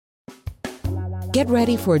Get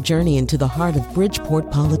ready for a journey into the heart of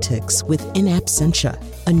Bridgeport politics with In Absentia,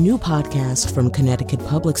 a new podcast from Connecticut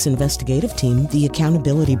Public's investigative team, The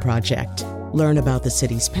Accountability Project. Learn about the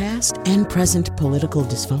city's past and present political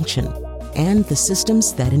dysfunction and the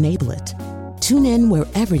systems that enable it. Tune in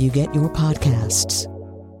wherever you get your podcasts.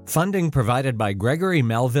 Funding provided by Gregory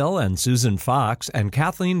Melville and Susan Fox and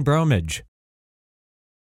Kathleen Bromage.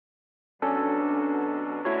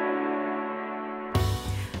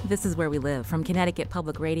 This is Where We Live from Connecticut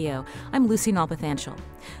Public Radio. I'm Lucy Nalpathanchel.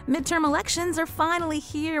 Midterm elections are finally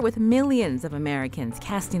here with millions of Americans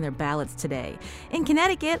casting their ballots today. In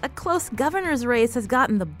Connecticut, a close governor's race has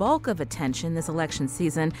gotten the bulk of attention this election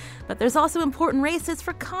season, but there's also important races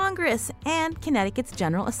for Congress and Connecticut's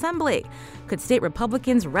General Assembly. Could state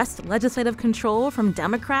Republicans wrest legislative control from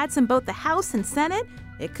Democrats in both the House and Senate?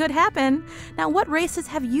 It could happen. Now, what races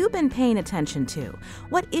have you been paying attention to?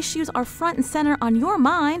 What issues are front and center on your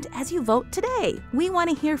mind as you vote today? We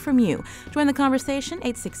want to hear from you. Join the conversation,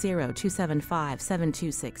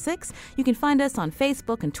 860-275-7266. You can find us on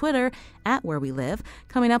Facebook and Twitter at Where We Live.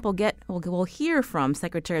 Coming up, we'll hear from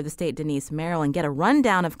Secretary of the State Denise Merrill and get a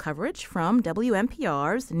rundown of coverage from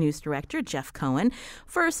WNPR's news director, Jeff Cohen.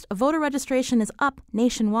 First, voter registration is up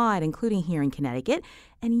nationwide, including here in Connecticut,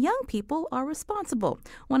 and young people are responsible.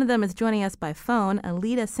 One of them is joining us by phone.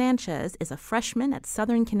 Alida Sanchez is a freshman at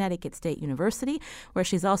Southern Connecticut State University, where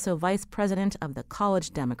she's also vice president of the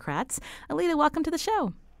College Democrats. Alida, welcome to the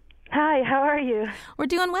show. Hi, how are you? We're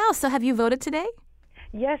doing well. So have you voted today?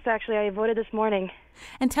 Yes, actually, I voted this morning.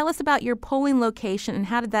 And tell us about your polling location and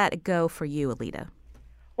how did that go for you, Alida?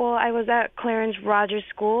 Well, I was at Clarence Rogers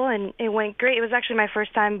School, and it went great. It was actually my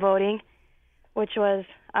first time voting, which was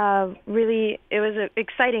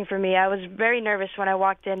exciting for me. I was very nervous when I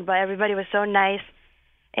walked in, but everybody was so nice,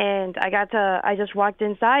 and I just walked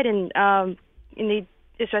inside, and they,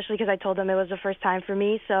 especially because I told them it was the first time for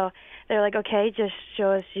me, so they're like, okay, just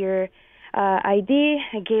show us your ID.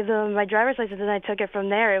 I gave them my driver's license, and I took it from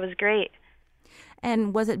there. It was great.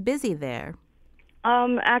 And was it busy there?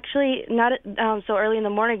 Actually, not so early in the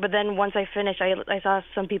morning, but then once I finished, I saw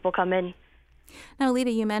some people come in. Now,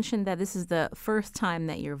 Alida, you mentioned that this is the first time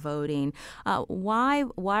that you're voting. Why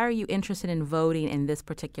are you interested in voting in this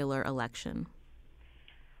particular election?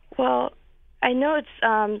 Well, I know it's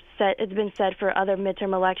been said for other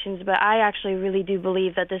midterm elections, but I actually really do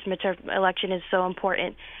believe that this midterm election is so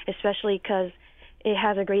important, especially because it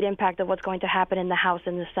has a great impact of what's going to happen in the House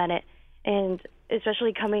and the Senate. And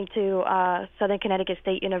especially coming to Southern Connecticut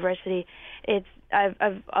State University,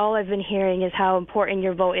 all I've been hearing is how important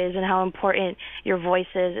your vote is and how important your voice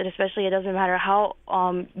is, and especially it doesn't matter how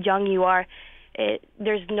young you are.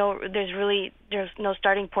 There's no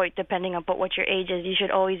starting point depending on what your age is. You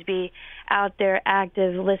should always be out there,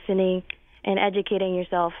 active, listening, and educating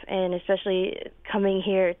yourself. And especially coming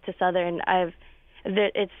here to Southern,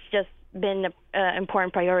 it's just been an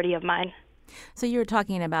important priority of mine. So you were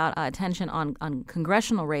talking about attention on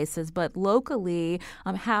congressional races, but locally,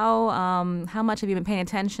 how much have you been paying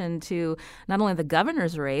attention to not only the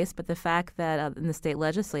governor's race, but the fact that in the state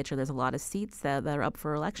legislature there's a lot of seats that are up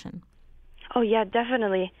for election? Oh, yeah,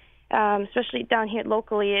 definitely. Especially down here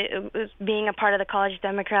locally, it was being a part of the College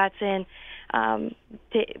Democrats and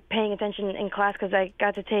paying attention in class because I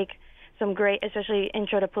got to take some great, especially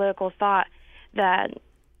intro to political thought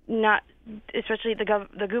especially the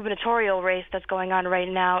gubernatorial race that's going on right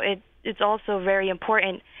now. It's also very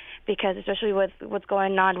important because especially with what's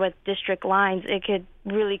going on with district lines, it could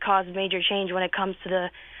really cause major change when it comes to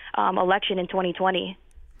the election in 2020.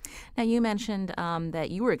 Now, you mentioned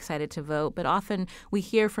that you were excited to vote, but often we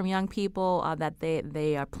hear from young people that they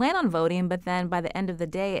plan on voting, but then by the end of the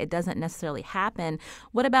day, it doesn't necessarily happen.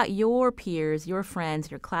 What about your peers, your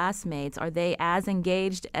friends, your classmates? Are they as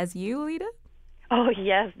engaged as you, Alida? Oh,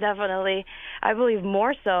 yes, definitely. I believe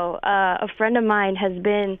more so. A friend of mine he's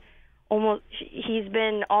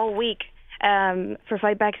been all week for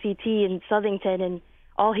Fight Back CT in Southington, and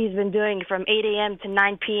all he's been doing from 8 a.m. to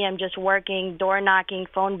 9 p.m. just working, door knocking,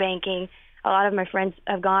 phone banking. A lot of my friends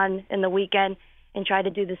have gone in the weekend and tried to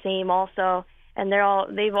do the same also, and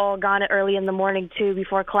they've all gone early in the morning too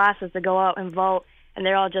before classes to go out and vote, and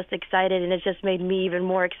they're all just excited, and it's just made me even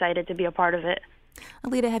more excited to be a part of it.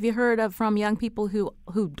 Alida, have you heard from young people who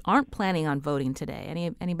aren't planning on voting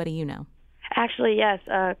today? Anybody you know? Actually, yes,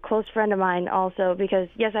 a close friend of mine also, because,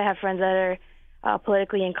 yes, I have friends that are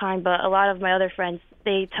politically inclined, but a lot of my other friends,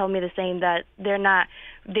 they tell me the same, that they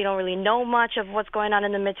don't really know much of what's going on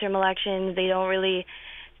in the midterm elections. They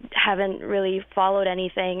haven't really followed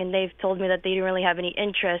anything, and they've told me that they don't really have any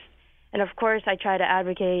interest. And, of course, I try to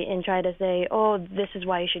advocate and try to say, oh, this is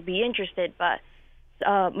why you should be interested, but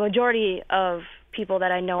majority of people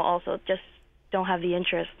that I know also just don't have the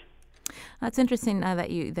interest. That's interesting that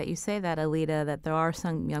you say that, Alita, that there are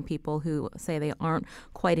some young people who say they aren't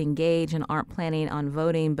quite engaged and aren't planning on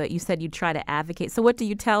voting, but you said you try to advocate. So what do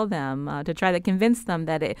you tell them to try to convince them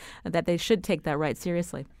that they should take that right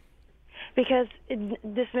seriously? Because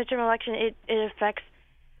this midterm election, it affects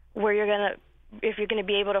where if you're going to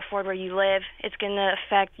be able to afford where you live. It's going to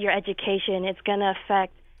affect your education. It's going to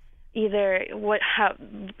affect either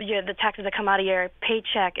the taxes that come out of your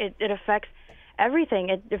paycheck. It affects everything.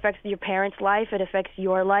 It affects your parents' life. It affects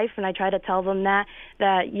your life. And I try to tell them that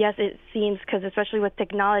yes, it seems, because especially with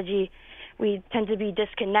technology, we tend to be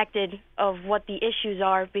disconnected of what the issues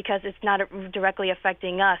are because it's not directly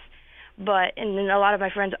affecting us. And then a lot of my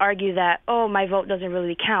friends argue that, my vote doesn't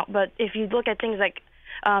really count. But if you look at things like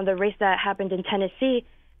the race that happened in Tennessee,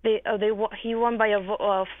 he won by a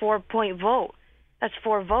 4-point vote. That's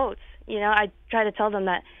 4 votes. I try to tell them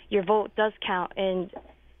that your vote does count. And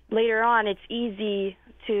later on, it's easy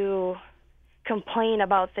to complain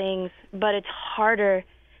about things, but it's harder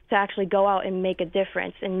to actually go out and make a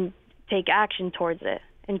difference and take action towards it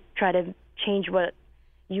and try to change what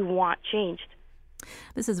you want changed.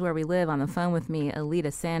 This is Where We Live. On the phone with me,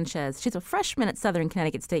 Alita Sanchez. She's a freshman at Southern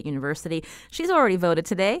Connecticut State University. She's already voted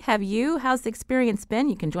today. Have you? How's the experience been?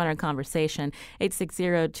 You can join our conversation,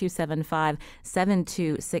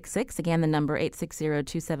 860-275-7266. Again, the number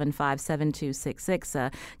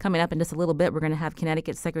 860-275-7266. Coming up in just a little bit, we're going to have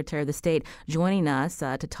Connecticut Secretary of the State joining us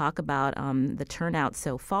to talk about the turnout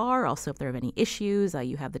so far. Also, if there are any issues,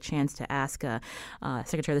 you have the chance to ask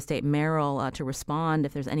Secretary of the State Merrill to respond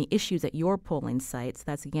if there's any issues at your polling sites.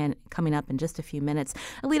 That's, again, coming up in just a few minutes.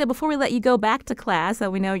 Alita, before we let you go back to class,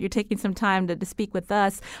 we know you're taking some time to speak with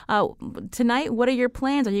us. Tonight, what are your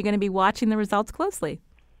plans? Are you going to be watching the results closely?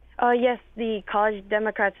 Yes, the college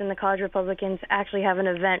Democrats and the college Republicans actually have an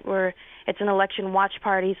event where it's an election watch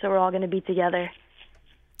party, so we're all going to be together.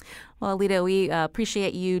 Well, Alita, we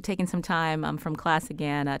appreciate you taking some time from class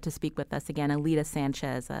again to speak with us again. Alita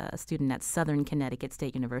Sanchez, a student at Southern Connecticut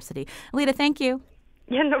State University. Alita, thank you.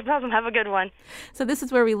 Yeah, no problem. Have a good one. So this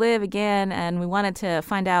is Where We Live again, and we wanted to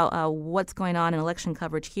find out what's going on in election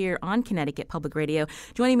coverage here on Connecticut Public Radio.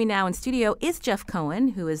 Joining me now in studio is Jeff Cohen,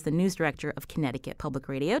 who is the news director of Connecticut Public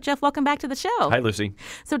Radio. Jeff, welcome back to the show. Hi, Lucy.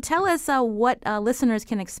 So tell us what listeners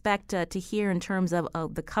can expect to hear in terms of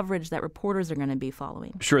the coverage that reporters are going to be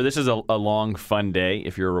following. Sure. This is a long, fun day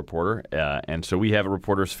if you're a reporter, and so we have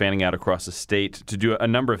reporters fanning out across the state to do a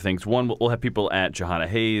number of things. One, we'll have people at Jahana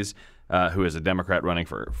Hayes, who is a Democrat running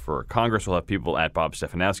for Congress. We'll have people at Bob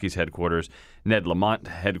Stefanowski's headquarters, Ned Lamont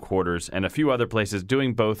headquarters, and a few other places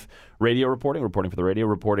doing both radio reporting for the radio,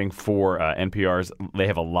 reporting for NPR's. They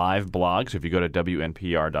have a live blog, so if you go to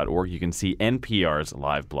WNPR.org, you can see NPR's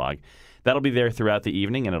live blog. That'll be there throughout the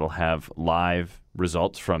evening, and it'll have live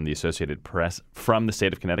results from the Associated Press from the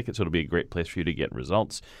state of Connecticut, so it'll be a great place for you to get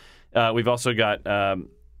results. We've also got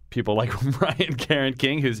people like Ryan Karen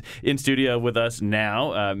King, who's in studio with us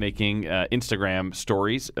now, making Instagram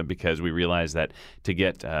stories, because we realize that to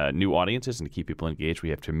get new audiences and to keep people engaged, we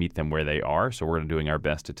have to meet them where they are. So we're doing our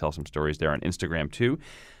best to tell some stories there on Instagram, too.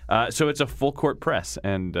 So it's a full court press,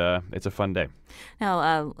 and it's a fun day.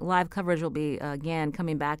 Now, live coverage will be, again,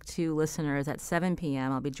 coming back to listeners at 7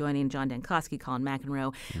 p.m. I'll be joining John Dankosky, Colin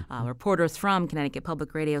McEnroe, reporters from Connecticut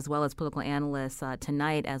Public Radio, as well as political analysts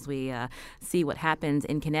tonight as we see what happens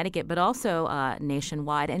in Connecticut, but also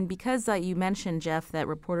nationwide. And because you mentioned, Jeff, that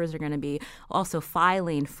reporters are going to be also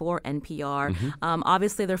filing for NPR,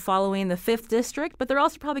 obviously they're following the 5th District, but they're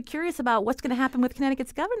also probably curious about what's going to happen with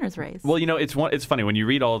Connecticut's governor's race. Well, it's funny. When you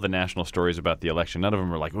read all of the national stories about the election, none of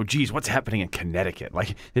them are like, oh, geez, what's happening in Connecticut?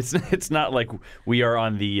 Like, it's not like we are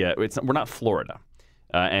on the we're not Florida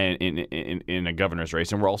and in a governor's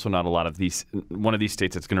race, and we're also not one of these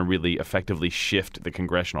states that's going to really effectively shift the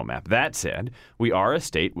congressional map. That said, we are a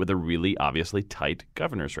state with a really obviously tight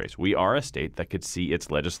governor's race. We are a state that could see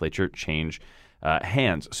its legislature change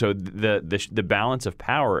hands. So the balance of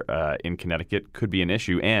power in Connecticut could be an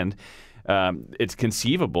issue, and it's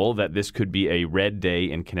conceivable that this could be a red day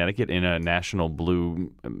in Connecticut in a national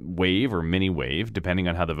blue wave or mini wave, depending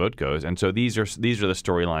on how the vote goes. And so these are the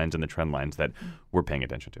storylines and the trend lines that we're paying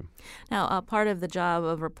attention to. Now, part of the job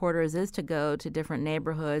of reporters is to go to different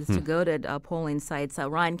neighborhoods, to go to polling sites.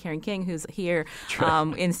 Ryan Karen King, who's here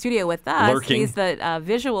in studio with us, Lurking. He's the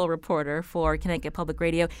visual reporter for Connecticut Public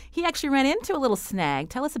Radio. He actually ran into a little snag.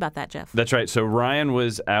 Tell us about that, Jeff. That's right. So Ryan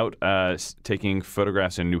was out taking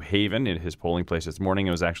photographs in New Haven at his polling place this morning,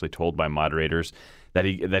 and was actually told by moderators that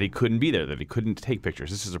he couldn't be there, that he couldn't take pictures.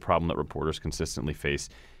 This is a problem that reporters consistently face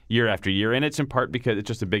year after year, and it's in part because it's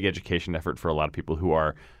just a big education effort for a lot of people who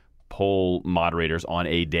are poll moderators on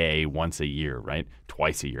a day once a year, right?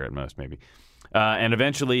 Twice a year at most, maybe. And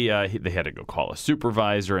eventually they had to go call a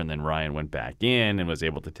supervisor, and then Ryan went back in and was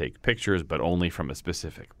able to take pictures, but only from a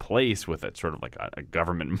specific place with a sort of like a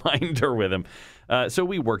government minder with him. So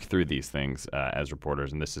we work through these things as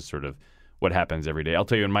reporters, and this is sort of what happens every day. I'll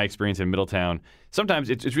tell you, in my experience in Middletown, sometimes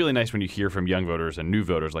it's really nice when you hear from young voters and new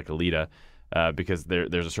voters like Alita, because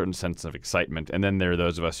there's a certain sense of excitement. And then there are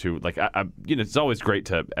those of us who, like, it's always great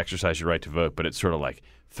to exercise your right to vote, but it's sort of like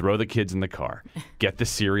throw the kids in the car, get the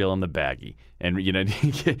cereal in the baggie, and,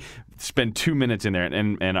 spend 2 minutes in there.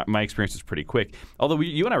 And my experience is pretty quick. Although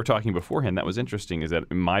you and I were talking beforehand, that was interesting, is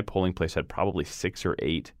that my polling place had probably 6 or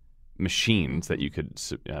 8 machines that you could,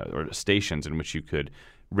 or stations in which you could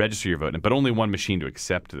register your vote, but only one machine to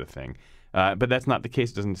accept the thing. But that's not the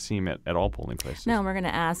case. It doesn't seem at all polling places. No, we're going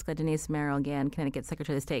to ask Denise Merrill again, Connecticut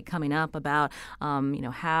Secretary of State, coming up about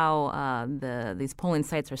how these polling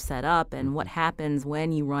sites are set up and what happens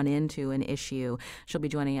when you run into an issue. She'll be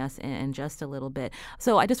joining us in just a little bit.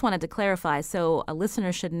 So I just wanted to clarify. So a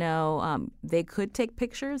listener should know they could take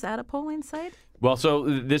pictures at a polling site? Well,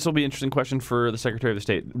 so this will be an interesting question for the Secretary of the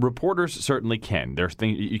State. Reporters certainly can. There's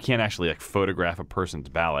things you can't actually photograph a person's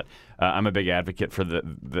ballot. I'm a big advocate for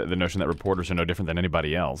the notion that reporters are no different than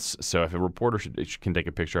anybody else. So if a reporter can take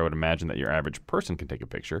a picture, I would imagine that your average person can take a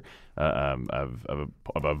picture of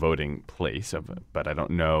a voting place. But I don't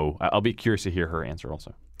know. I'll be curious to hear her answer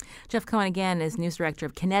also. Jeff Cohen, again, is news director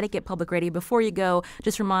of Connecticut Public Radio. Before you go,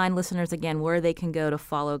 just remind listeners again where they can go to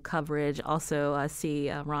follow coverage, also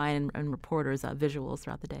see Ryan and reporters' visuals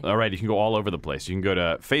throughout the day. All right. You can go all over the place. You can go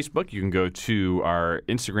to Facebook. You can go to our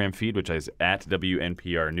Instagram feed, which is at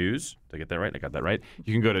WNPR News. Did I get that right? I got that right.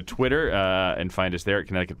 You can go to Twitter and find us there at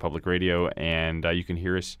Connecticut Public Radio, and you can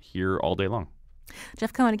hear us here all day long.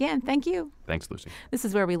 Jeff Cohen again, thank you. Thanks, Lucy. This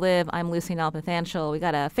is Where We Live. I'm Lucy Nalpathanchel. We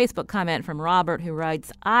got a Facebook comment from Robert who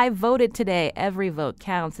writes, I voted today. Every vote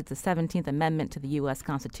counts. It's the 17th Amendment to the U.S.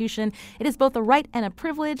 Constitution. It is both a right and a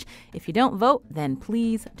privilege. If you don't vote, then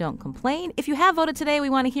please don't complain. If you have voted today, we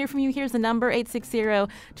want to hear from you. Here's the number,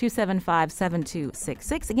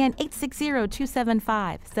 860-275-7266. Again,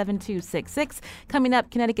 860-275-7266. Coming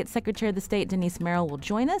up, Connecticut Secretary of the State Denise Merrill will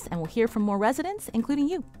join us, and we'll hear from more residents, including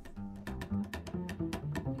you.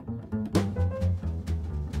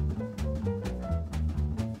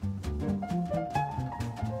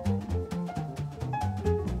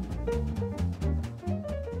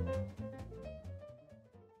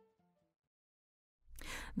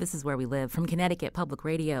 This is Where We Live from Connecticut Public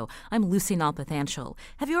Radio. I'm Lucy Nalpathanchel.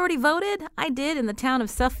 Have you already voted? I did in the town of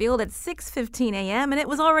Suffield at 6:15 a.m., and it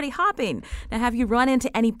was already hopping. Now, have you run into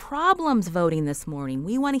any problems voting this morning?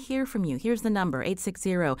 We want to hear from you. Here's the number,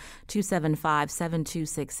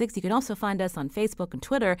 860-275-7266. You can also find us on Facebook and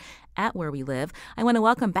Twitter at Where We Live. I want to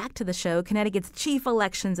welcome back to the show Connecticut's chief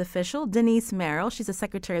elections official, Denise Merrill. She's the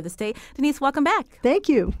Secretary of the State. Denise, welcome back. Thank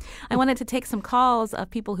you. I wanted to take some calls of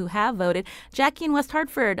people who have voted. Jackie in West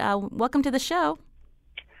Hartford, welcome to the show.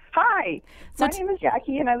 Hi. My name is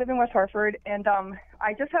Jackie, and I live in West Hartford. And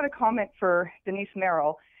I just had a comment for Denise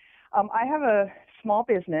Merrill. I have a small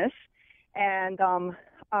business, and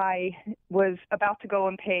I was about to go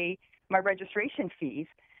and pay my registration fees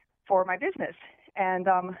for my business. And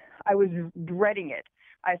I was dreading it.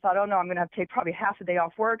 I thought, oh, no, I'm going to have to take probably half a day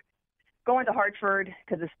off work, go into Hartford,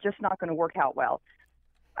 because it's just not going to work out well.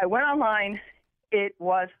 I went online. It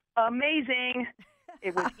was amazing.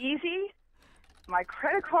 It was easy. My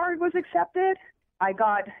credit card was accepted. I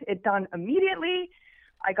got it done immediately.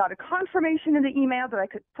 I got a confirmation in the email that I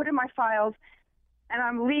could put in my files, and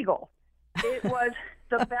I'm legal. It was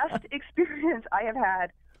the best experience I have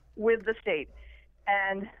had with the state.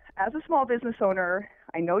 And as a small business owner,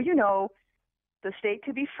 I know you know the state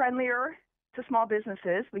could be friendlier to small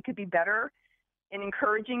businesses. We could be better in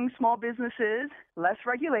encouraging small businesses, less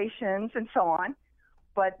regulations, and so on.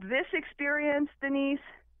 But this experience, Denise,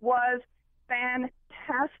 was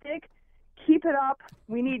fantastic. Keep it up.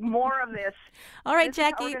 We need more of this. All right, this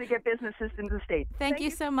Jackie. Is how we're going to get businesses into the state. Thank you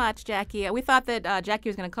so much, Jackie. We thought that Jackie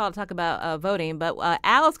was going to call to talk about voting, but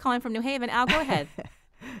Al is calling from New Haven. Al, go ahead.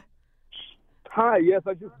 Hi. Yes,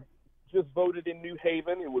 I just voted in New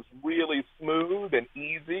Haven. It was really smooth and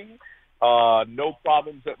easy. No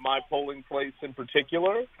problems at my polling place in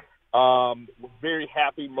particular. Was very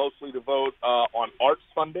happy mostly to vote on arts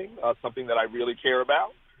funding, something that I really care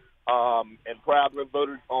about, and proud to have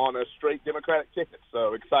voted on a straight Democratic ticket.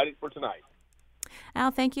 So excited for tonight.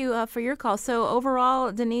 Al, thank you for your call. So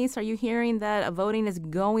overall, Denise, are you hearing that voting is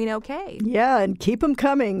going okay? Yeah, and keep them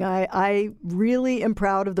coming. I really am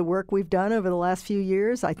proud of the work we've done over the last few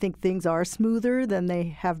years. I think things are smoother than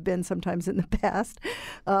they have been sometimes in the past.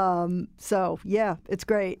 So, yeah, it's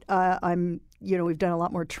great. We've done a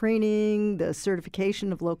lot more training, the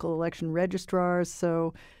certification of local election registrars.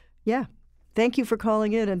 So, yeah, thank you for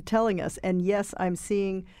calling in and telling us. And yes, I'm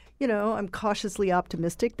seeing, I'm cautiously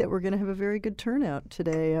optimistic that we're going to have a very good turnout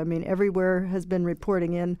today. I mean, everywhere has been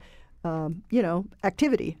reporting in,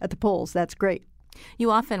 activity at the polls. That's great.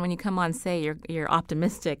 You often, when you come on, say you're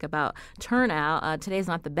optimistic about turnout. Today's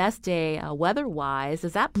not the best day weather-wise.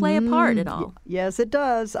 Does that play a part at all? Yes, it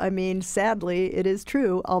does. I mean, sadly, it is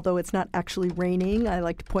true, although it's not actually raining. I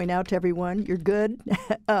like to point out to everyone, you're good.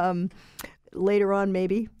 Later on,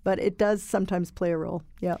 maybe, but it does sometimes play a role.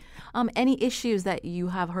 Yeah. Any issues that you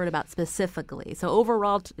have heard about specifically? So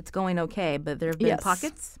overall, it's going okay, but there have been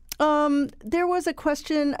pockets? There was a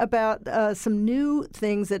question about some new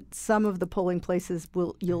things that some of the polling places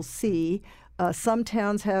you'll see. Some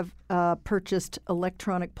towns have purchased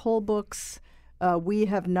electronic poll books. We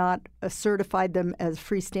have not certified them as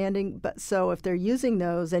freestanding, but so if they're using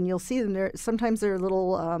those, and you'll see them there, sometimes there are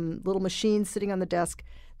little machines sitting on the desk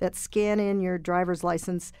that scan in your driver's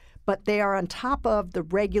license, but they are on top of the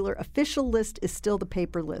regular official list is still the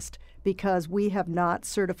paper list because we have not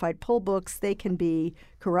certified poll books. They can be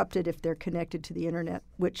corrupted if they're connected to the internet,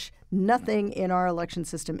 which nothing in our election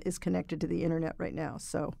system is connected to the internet right now.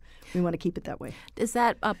 So we want to keep it that way. Is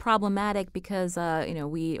that problematic? Because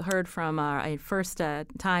we heard from a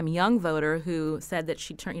first-time young voter who said that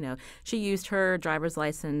she used her driver's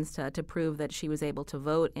license to prove that she was able to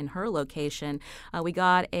vote in her location. We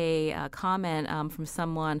got a comment from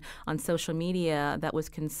someone on social media that was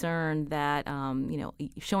concerned that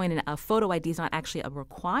showing a photo ID is not actually a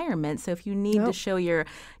requirement. So if you need to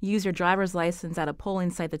use your driver's license at a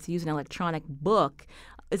polling site that's using an electronic book,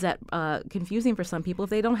 is that confusing for some people if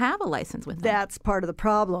they don't have a license with them? That's part of the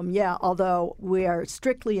problem, yeah, although we are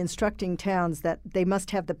strictly instructing towns that they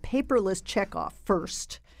must have the paper list checkoff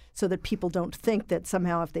first so that people don't think that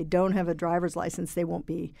somehow if they don't have a driver's license, they won't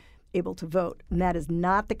be able to vote. And that is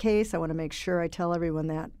not the case. I want to make sure I tell everyone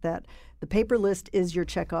that the paper list is your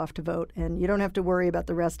checkoff to vote, and you don't have to worry about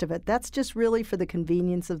the rest of it. That's just really for the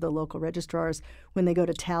convenience of the local registrars when they go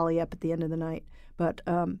to tally up at the end of the night. But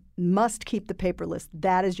must keep the paper list.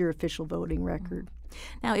 That is your official voting record.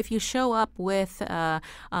 Now, if you show up with a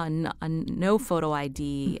no photo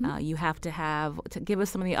ID, you have to give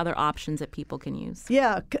us some of the other options that people can use.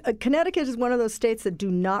 Yeah, Connecticut is one of those states that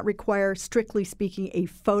do not require, strictly speaking, a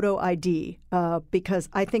photo ID because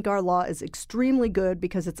I think our law is extremely good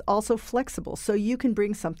because it's also flexible. So you can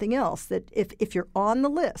bring something else that if you're on the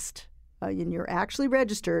list and you're actually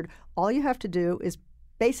registered, all you have to do is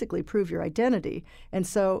basically prove your identity. And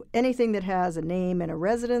so anything that has a name and a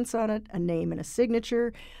residence on it, a name and a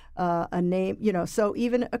signature, a name, so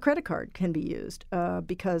even a credit card can be used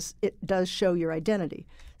because it does show your identity.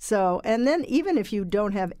 So, and then even if you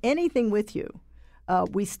don't have anything with you,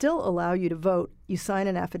 we still allow you to vote. You sign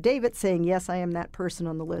an affidavit saying, yes, I am that person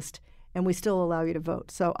on the list, and we still allow you to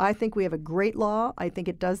vote. So I think we have a great law. I think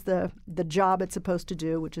it does the job it's supposed to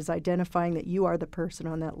do, which is identifying that you are the person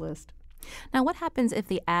on that list. Now, what happens if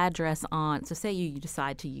the address so say you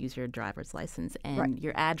decide to use your driver's license and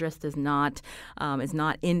your address is not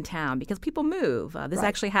in town because people move. This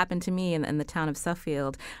actually happened to me in the town of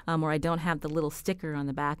Suffield where I don't have the little sticker on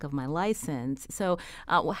the back of my license. So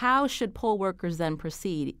how should poll workers then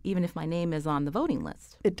proceed, even if my name is on the voting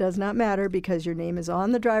list? It does not matter because your name is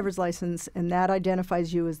on the driver's license and that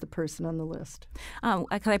identifies you as the person on the list.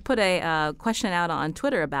 I put a question out on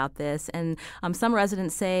Twitter about this, and some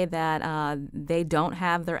residents say that they don't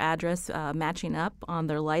have their address matching up on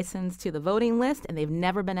their license to the voting list, and they've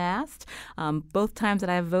never been asked. Both times that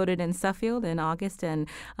I've voted in Suffield in August and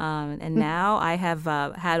now, I have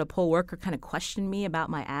had a poll worker kind of question me about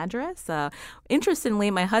my address.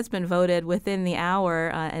 Interestingly, my husband voted within the hour,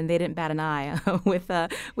 and they didn't bat an eye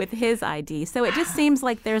with his ID. So it just seems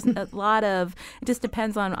like there's a lot of – it just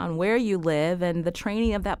depends on where you live and the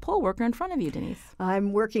training of that poll worker in front of you, Denise.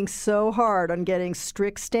 I'm working so hard on getting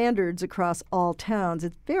strict standards across all towns.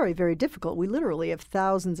 It's very, very difficult. We literally have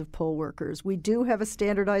thousands of poll workers. We do have a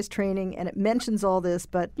standardized training, and it mentions all this,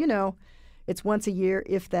 but, It's once a year,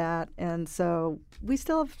 if that, and so we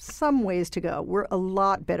still have some ways to go. We're a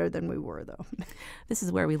lot better than we were, though. This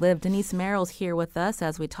is Where We Live. Denise Merrill's here with us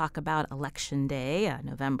as we talk about Election Day,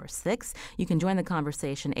 November 6th. You can join the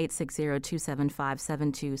conversation,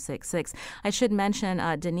 860-275-7266. I should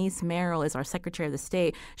mention Denise Merrill is our Secretary of the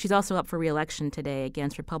State. She's also up for re-election today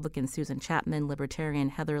against Republican Susan Chapman, Libertarian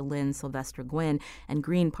Heather Lynn Sylvester Gwynn, and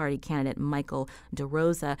Green Party candidate Michael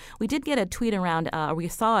DeRosa. We did get a tweet around, we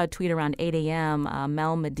saw a tweet around 8 a.m.,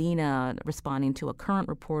 Mel Medina responding to a current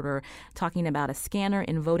reporter talking about a scanner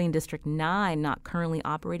in voting District 9 not currently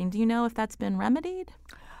operating. Do you know if that's been remedied?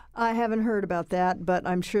 I haven't heard about that, but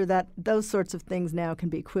I'm sure that those sorts of things now can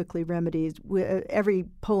be quickly remedied. Every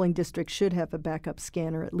polling district should have a backup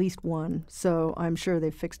scanner, at least one, so I'm sure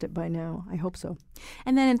they've fixed it by now. I hope so.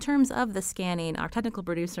 And then in terms of the scanning, our technical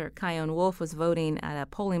producer, Kyone Wolf, was voting at a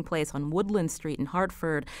polling place on Woodland Street in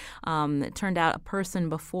Hartford. It turned out a person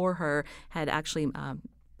before her had actually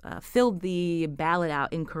filled the ballot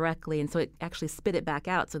out incorrectly, and so it actually spit it back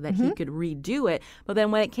out so that he could redo it. But then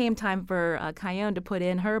when it came time for Kyone to put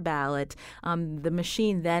in her ballot, the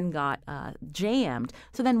machine then got jammed.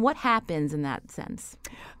 So then what happens in that sense?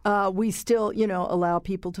 We still, allow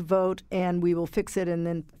people to vote, and we will fix it and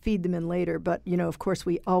then feed them in later. But, of course,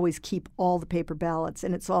 we always keep all the paper ballots,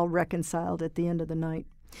 and it's all reconciled at the end of the night.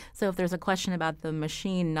 So if there's a question about the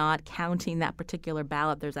machine not counting that particular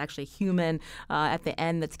ballot, there's actually a human at the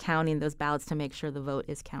end that's counting those ballots to make sure the vote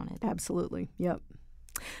is counted. Absolutely. Yep.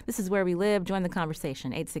 This is Where We Live. Join the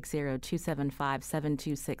conversation,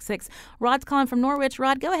 860-275-7266. Rod's calling from Norwich.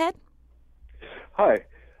 Rod, go ahead. Hi.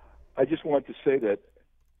 I just want to say that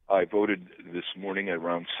I voted this morning at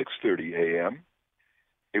around 6:30 a.m.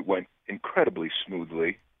 It went incredibly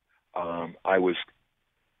smoothly. I was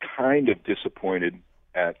kind of disappointed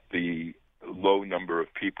at the low number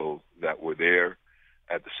of people that were there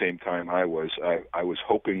at the same time I was. I was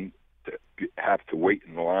hoping to have to wait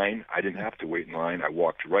in line. I didn't have to wait in line. I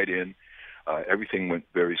walked right in. Everything went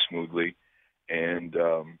very smoothly, and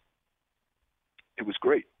it was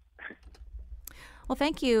great. Well,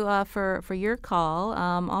 thank you for your call.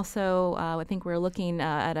 Also, I think we're looking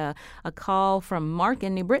at a call from Mark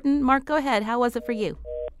in New Britain. Mark, go ahead. How was it for you?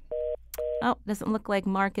 Oh, doesn't look like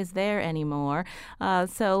Mark is there anymore.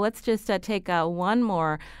 So let's just take one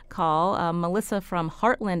more call. Melissa from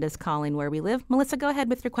Heartland is calling Where We Live. Melissa, go ahead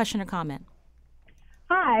with your question or comment.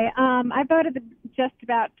 Hi. I voted just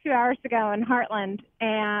about 2 hours ago in Heartland,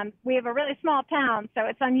 and we have a really small town, so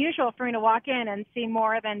it's unusual for me to walk in and see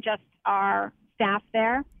more than just our staff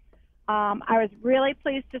there. I was really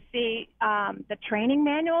pleased to see the training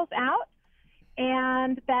manuals out,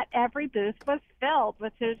 and that every booth was filled,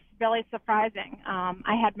 which is really surprising.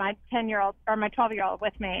 I had my 12-year-old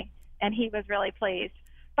with me, and he was really pleased.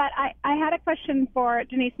 But I had a question for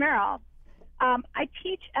Denise Merrill. I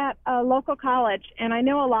teach at a local college, and I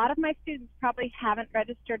know a lot of my students probably haven't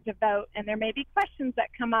registered to vote, and there may be questions that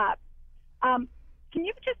come up. Can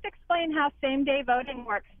you just explain how same-day voting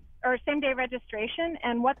works, or same-day registration,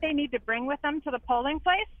 and what they need to bring with them to the polling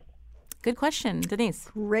place? Good question.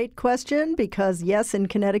 Denise. Great question, because yes, in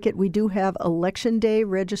Connecticut we do have Election Day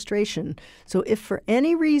registration. So if for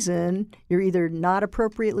any reason you're either not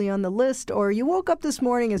appropriately on the list or you woke up this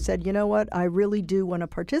morning and said, you know what, I really do want to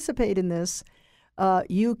participate in this,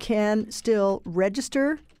 you can still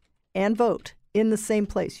register and vote in the same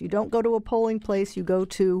place. You don't go to a polling place. You go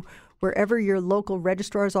to wherever your local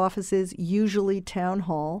registrar's office is, usually town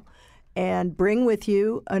hall, and bring with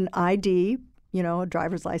you an ID. A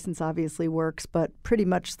driver's license obviously works, but pretty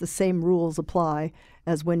much the same rules apply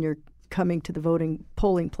as when you're coming to the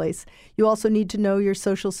polling place. You also need to know your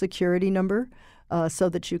Social Security number so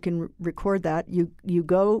that you can record that. You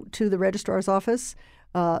go to the registrar's office,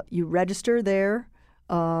 you register there.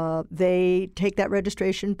 They take that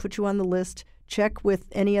registration, put you on the list, check with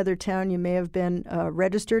any other town you may have been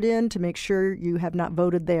registered in to make sure you have not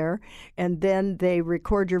voted there, and then they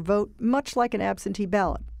record your vote much like an absentee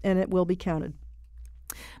ballot, and it will be counted.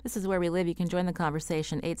 This is Where We Live. You can join the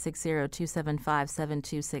conversation,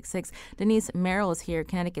 860-275-7266. Denise Merrill is here,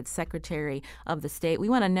 Connecticut's Secretary of the State. We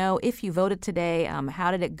want to know if you voted today,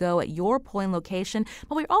 how did it go at your polling location?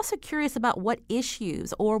 But we're also curious about what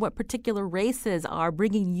issues or what particular races are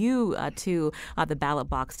bringing you to the ballot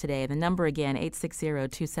box today. The number again,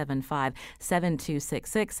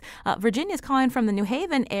 860-275-7266. Virginia's calling from the New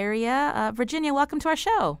Haven area. Virginia, welcome to our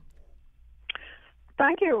show.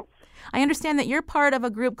 Thank you. I understand that you're part of a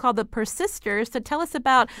group called the Persisters. So tell us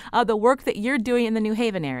about the work that you're doing in the New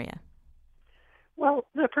Haven area. Well,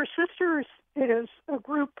 the Persisters is a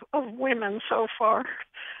group of women so far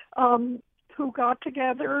who got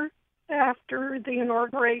together after the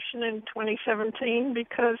inauguration in 2017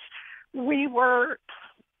 because we were,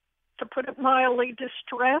 to put it mildly,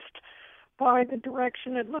 distressed by the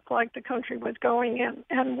direction it looked like the country was going in.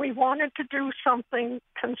 And we wanted to do something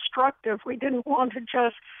constructive. We didn't want to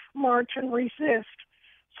just march and resist.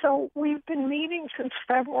 So we've been meeting since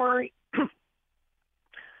February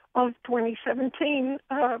of 2017,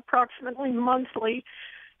 approximately monthly,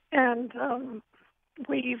 and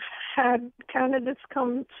we've had candidates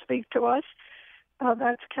come speak to us.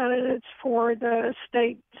 That's candidates for the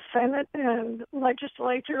state Senate and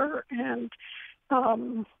legislature and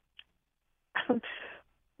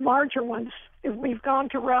larger ones. We've gone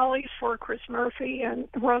to rallies for Chris Murphy and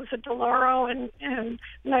Rosa DeLauro and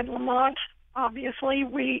Ned Lamont. Obviously,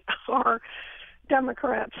 we are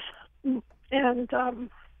Democrats. And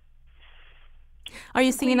are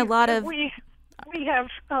you seeing a lot of... We have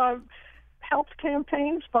helped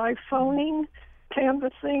campaigns by phoning,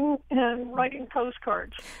 canvassing, and writing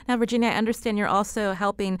postcards. Now, Virginia, I understand you're also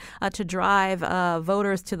helping to drive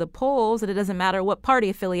voters to the polls, and it doesn't matter what party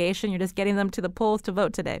affiliation, you're just getting them to the polls to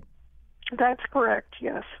vote today. That's correct,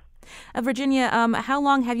 yes. Virginia, how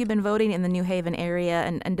long have you been voting in the New Haven area,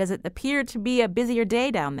 and does it appear to be a busier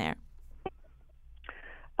day down there?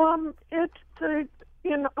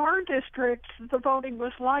 In our district, the voting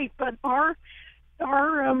was light, but our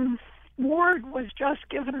ward was just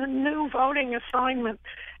given a new voting assignment,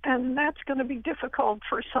 and that's going to be difficult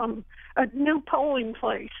for a new polling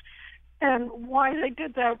place. And why they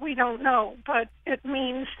did that, we don't know, but it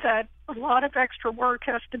means that a lot of extra work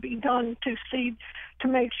has to be done to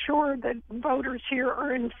make sure that voters here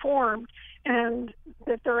are informed and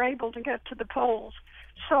that they're able to get to the polls.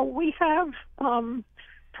 So we have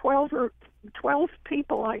 12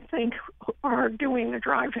 people, I think, are doing the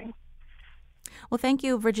driving. Well, thank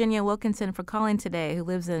you, Virginia Wilkinson, for calling today, who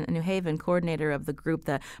lives in New Haven, coordinator of the group,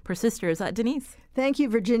 the Persisters. Denise? Thank you,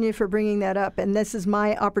 Virginia, for bringing that up. And this is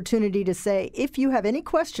my opportunity to say, if you have any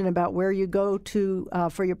question about where you go to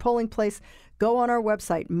for your polling place, go on our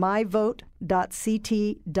website,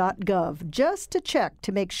 myvote.ct.gov, just to check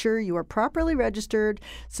to make sure you are properly registered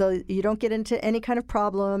so you don't get into any kind of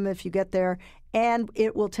problem if you get there, and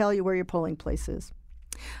it will tell you where your polling place is.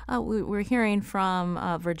 We're hearing from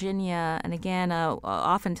Virginia, and again,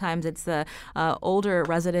 oftentimes it's the older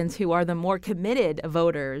residents who are the more committed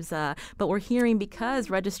voters. But we're hearing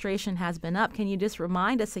because registration has been up. Can you just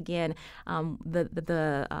remind us again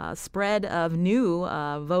the spread of new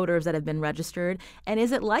voters that have been registered? And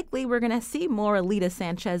is it likely we're going to see more Alita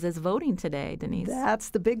Sanchez's voting today, Denise? That's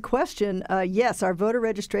the big question. Yes, our voter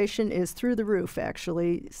registration is through the roof,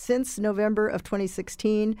 actually. Since November of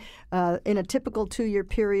 2016, in a typical two-year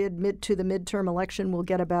period to the midterm election, we'll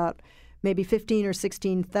get about maybe 15 or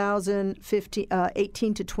 16,000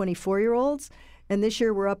 18 to 24-year-olds. And this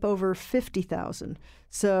year we're up over 50,000.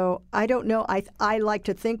 So I don't know. I like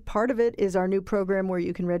to think part of it is our new program where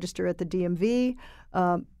you can register at the DMV.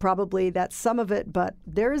 Probably that's some of it, but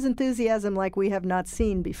there is enthusiasm like we have not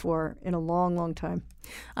seen before in a long, long time.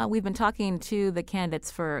 We've been talking to the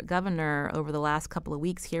candidates for governor over the last couple of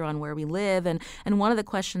weeks here on Where We Live, and one of the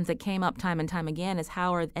questions that came up time and time again is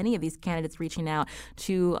how are any of these candidates reaching out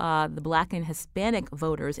to the Black and Hispanic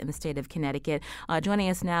voters in the state of Connecticut. Joining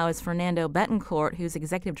us now is Fernando Betancourt, who's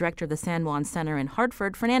executive director of the San Juan Center in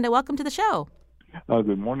Hartford. Fernando, welcome to the show.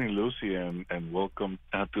 Good morning, Lucy, and welcome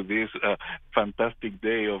to this fantastic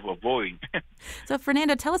day of voting. So,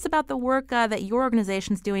 Fernando, tell us about the work that your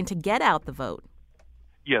organization is doing to get out the vote.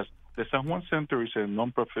 Yes, the San Juan Center is a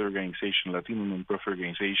nonprofit organization, Latino nonprofit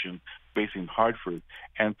organization based in Hartford.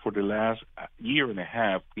 And for the last year and a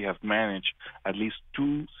half, we have managed at least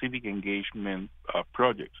 2 civic engagement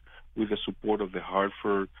projects with the support of the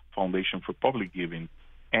Hartford Foundation for Public Giving.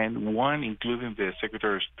 And one, including the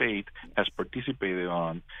Secretary of State, has participated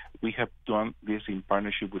on. We have done this in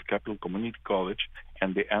partnership with Capital Community College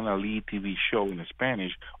and the Ana Lee TV show in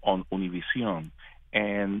Spanish on Univision.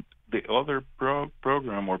 And the other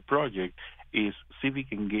program or project is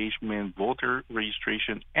civic engagement, voter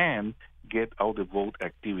registration, and get out the vote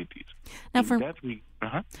activities. Now,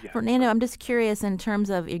 Fernando, I'm just curious in terms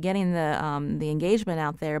of you're getting the engagement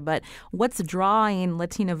out there, but what's drawing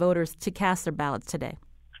Latino voters to cast their ballots today?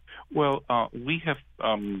 Well, we have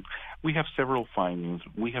several findings.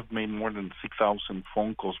 We have made more than 6,000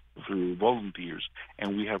 phone calls through volunteers,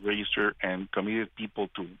 and we have registered and committed people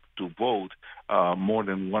to vote, more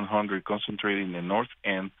than 100 concentrated in the north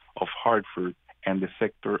end of Hartford and the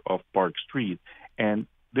sector of Park Street. And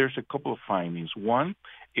there's a couple of findings. One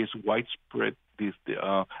is widespread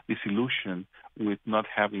disillusion with not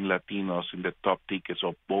having Latinos in the top tickets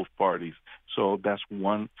of both parties. So that's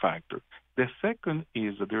one factor. The second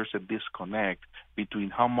is that there's a disconnect between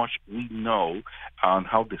how much we know on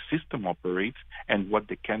how the system operates and what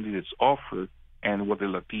the candidates offer and what the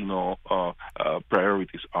Latino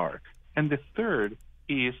priorities are. And the third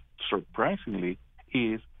is, surprisingly,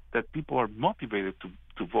 is that people are motivated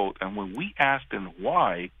to vote. And when we ask them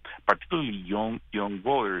why, particularly young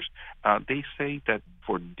voters, they say that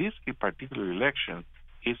for this particular election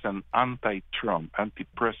is an anti-Trump,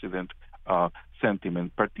 anti-president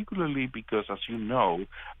sentiment, particularly because, as you know,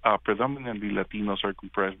 predominantly Latinos are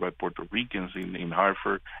comprised by Puerto Ricans in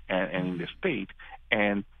Hartford and in the state,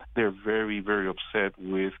 and they're very, very upset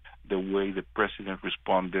with the way the president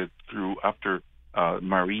responded after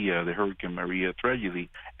Maria, the Hurricane Maria tragedy.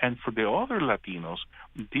 And for the other Latinos,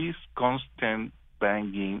 this constant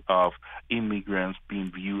banging of immigrants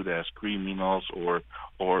being viewed as criminals or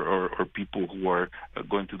people who are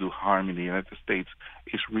going to do harm in the United States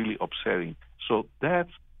is really upsetting. So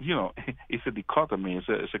that's, it's a dichotomy,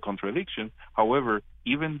 it's a contradiction. However,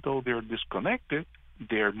 even though they're disconnected,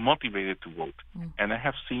 they're motivated to vote. And I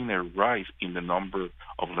have seen a rise in the number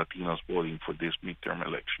of Latinos voting for this midterm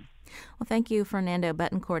election. Well, thank you, Fernando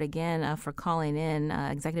Betancourt, again, for calling in,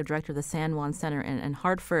 Executive Director of the San Juan Center in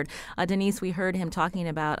Hartford. Denise, we heard him talking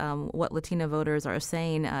about what Latino voters are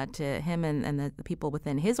saying to him and the people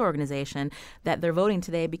within his organization, that they're voting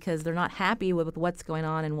today because they're not happy with what's going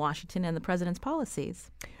on in Washington and the president's policies.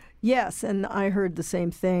 Yes, and I heard the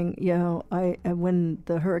same thing. When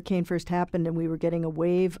the hurricane first happened and we were getting a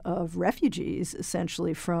wave of refugees,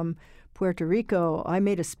 essentially from Puerto Rico, I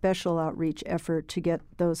made a special outreach effort to get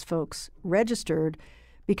those folks registered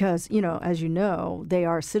because, as you know, they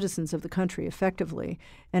are citizens of the country effectively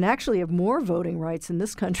and actually have more voting rights in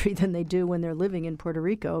this country than they do when they're living in Puerto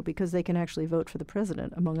Rico because they can actually vote for the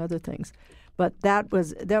president, among other things. But that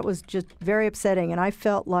was just very upsetting, and I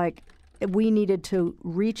felt like we needed to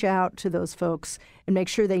reach out to those folks and make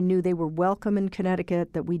sure they knew they were welcome in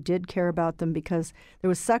Connecticut, that we did care about them, because there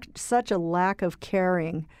was such a lack of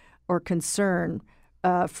caring or concern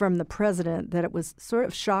from the president that it was sort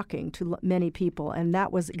of shocking to many people, and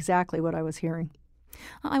that was exactly what I was hearing.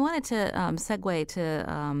 I wanted to segue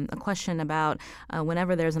to a question about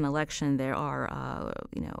whenever there's an election, there are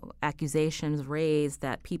accusations raised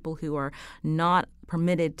that people who are not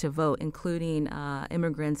permitted to vote, including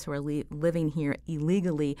immigrants who are living here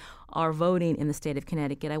illegally, are voting in the state of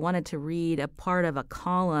Connecticut. I wanted to read a part of a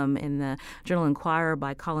column in the Journal-Inquirer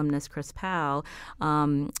by columnist Chris Powell,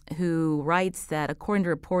 who writes that according to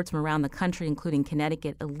reports from around the country, including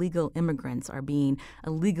Connecticut, illegal immigrants are being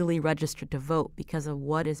illegally registered to vote because of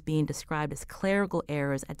what is being described as clerical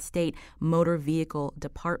errors at state motor vehicle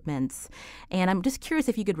departments. And I'm just curious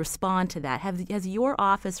if you could respond to that. Has your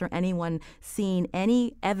office or anyone seen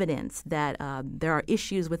any evidence that there are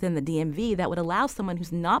issues within the DMV that would allow someone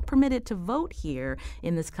who's not permitted to vote here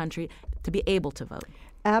in this country to be able to vote?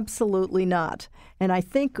 Absolutely not. And I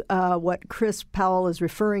think what Chris Powell is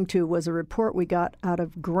referring to was a report we got out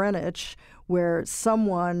of Greenwich where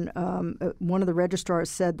someone, one of the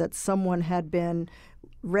registrars said that someone had been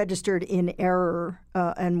registered in error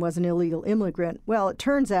and was an illegal immigrant. Well, it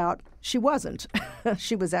turns out she wasn't.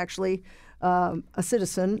 She was actually a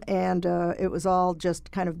citizen, and it was all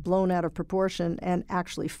just kind of blown out of proportion and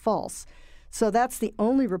actually false. So that's the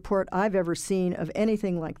only report I've ever seen of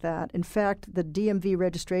anything like that. In fact, the DMV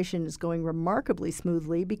registration is going remarkably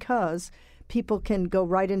smoothly because people can go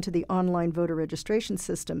right into the online voter registration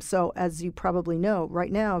system. So as you probably know,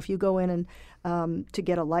 right now, if you go in and to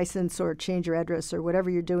get a license or change your address or whatever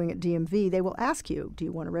you're doing at DMV, they will ask you, do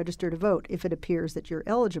you want to register to vote, if it appears that you're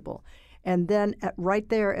eligible. And then right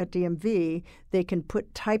there at DMV, they can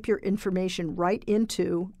type your information right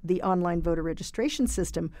into the online voter registration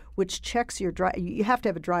system, which checks your you have to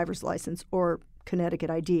have a driver's license or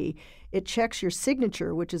Connecticut ID. It checks your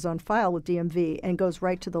signature, which is on file with DMV, and goes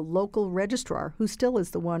right to the local registrar, who still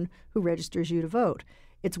is the one who registers you to vote.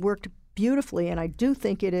 It's worked beautifully, and I do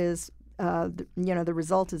think it is. The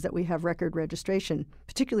result is that we have record registration,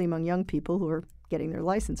 particularly among young people who are getting their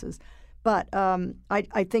licenses. But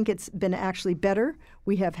I think it's been actually better.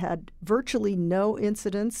 We have had virtually no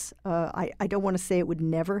incidents. I don't want to say it would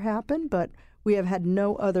never happen, but we have had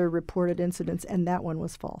no other reported incidents, and that one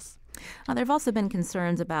was false. There have also been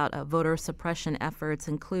concerns about voter suppression efforts,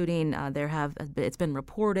 including it's been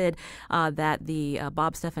reported that the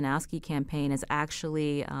Bob Stefanowski campaign is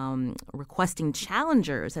actually requesting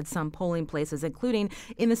challengers at some polling places, including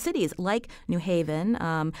in the cities like New Haven.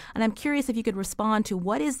 And I'm curious if you could respond to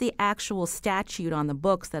what is the actual statute on the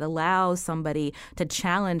books that allows somebody to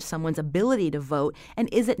challenge someone's ability to vote, and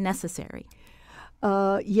is it necessary?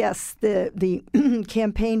 Yes, the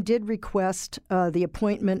campaign did request the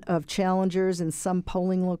appointment of challengers in some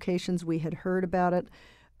polling locations. We had heard about it.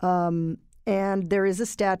 And there is a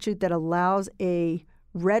statute that allows a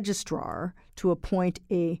registrar to appoint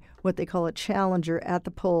what they call a challenger at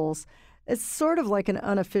the polls. It's sort of like an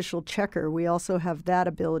unofficial checker. We also have that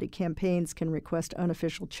ability. Campaigns can request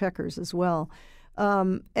unofficial checkers as well.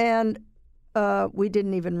 And we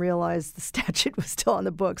didn't even realize the statute was still on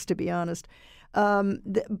the books, to be honest.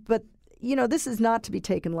 But, this is not to be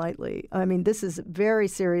taken lightly. I mean, this is a very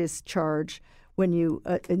serious charge when you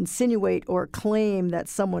insinuate or claim that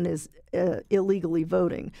someone is illegally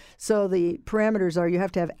voting. So the parameters are you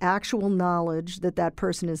have to have actual knowledge that that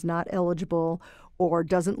person is not eligible or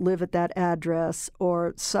doesn't live at that address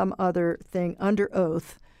or some other thing under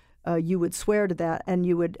oath. You would swear to that, and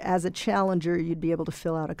you would, as a challenger, you'd be able to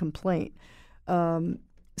fill out a complaint.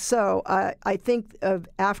 So I think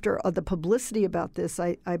after the publicity about this,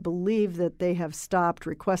 I believe that they have stopped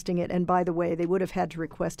requesting it. And by the way, they would have had to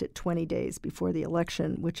request it 20 days before the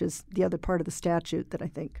election, which is the other part of the statute that I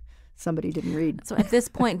think somebody didn't read. So at this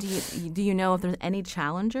point, do you know if there's any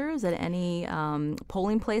challengers at any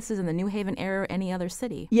polling places in the New Haven area or any other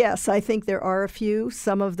city? Yes, I think there are a few.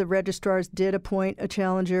 Some of the registrars did appoint a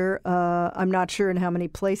challenger. I'm not sure in how many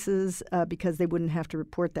places because they wouldn't have to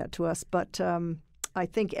report that to us. But I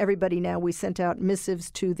think everybody now, we sent out missives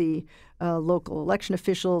to the local election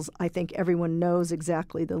officials. I think everyone knows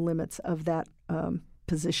exactly the limits of that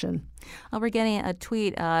position. We're getting a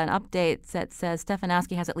tweet, an update that says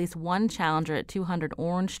Stefanowski has at least one challenger at 200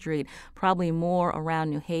 Orange Street, probably more around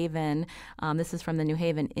New Haven. This is from the New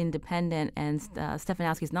Haven Independent, and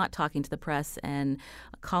Stefanowski's not talking to the press and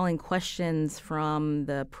calling questions from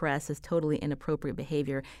the press is totally inappropriate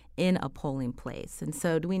behavior in a polling place. And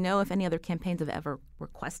so do we know if any other campaigns have ever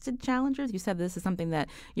requested challengers? You said this is something that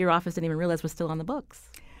your office didn't even realize was still on the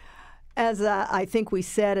books. As I think we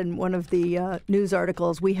said in one of the news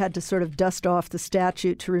articles, we had to sort of dust off the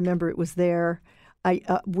statute to remember it was there.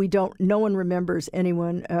 No one remembers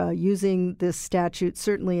anyone using this statute,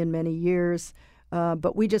 certainly in many years.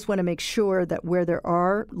 But we just want to make sure that where there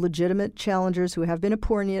are legitimate challengers who have been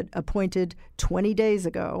appointed 20 days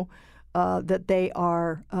ago, that they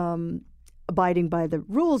are abiding by the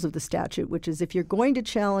rules of the statute, which is if you're going to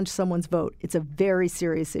challenge someone's vote, it's a very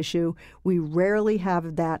serious issue. We rarely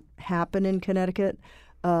have that happen in Connecticut.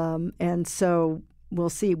 And so we'll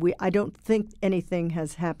see. I don't think anything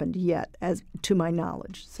has happened yet, as to my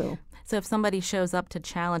knowledge. So if somebody shows up to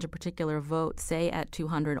challenge a particular vote, say at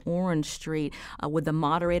 200 Orange Street, would the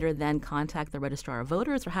moderator then contact the registrar of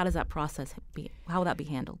voters, or how does that process how will that be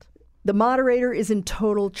handled? The moderator is in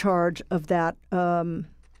total charge of that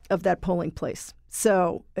polling place.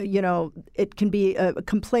 So, it can be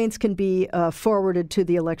complaints can be forwarded to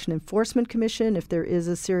the Election Enforcement Commission. If there is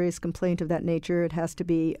a serious complaint of that nature, it has to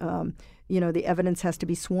be, the evidence has to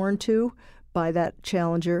be sworn to by that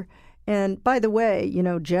challenger. And by the way,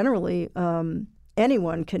 generally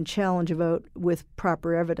anyone can challenge a vote with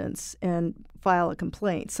proper evidence and file a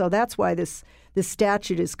complaint. So that's why this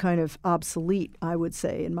statute is kind of obsolete, I would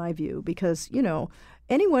say, in my view, because,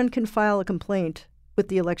 anyone can file a complaint with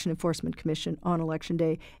the Election Enforcement Commission on Election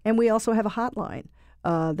Day. And we also have a hotline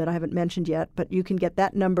that I haven't mentioned yet, but you can get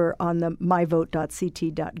that number on the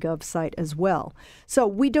myvote.ct.gov site as well. So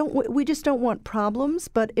we just don't want problems,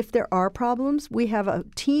 but if there are problems, we have a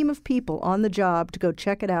team of people on the job to go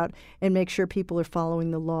check it out and make sure people are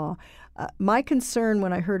following the law. My concern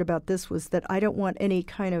when I heard about this was that I don't want any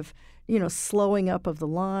kind of slowing up of the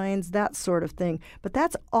lines, that sort of thing. But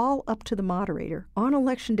that's all up to the moderator. On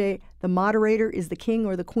Election Day, the moderator is the king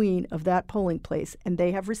or the queen of that polling place, and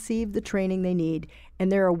they have received the training they need,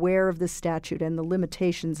 and they're aware of this statute and the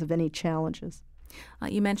limitations of any challenges.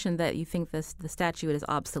 You mentioned that you think the statute is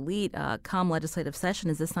obsolete. Come legislative session,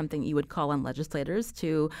 is this something you would call on legislators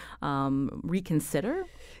to reconsider?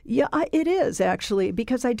 Yeah, it is actually,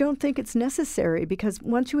 because I don't think it's necessary. Because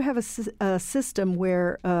once you have a system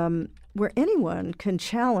where anyone can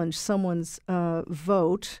challenge someone's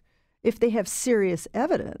vote if they have serious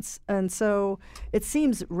evidence, and so it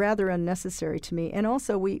seems rather unnecessary to me. And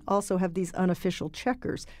also, we also have these unofficial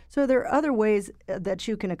checkers. So there are other ways that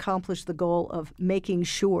you can accomplish the goal of making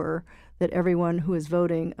sure that everyone who is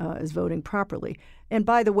voting properly. And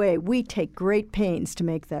by the way, we take great pains to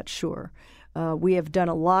make that sure. We have done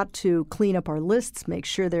a lot to clean up our lists, make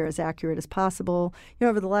sure they're as accurate as possible.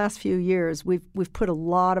 Over the last few years, we've put a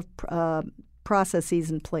lot of processes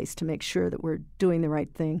in place to make sure that we're doing the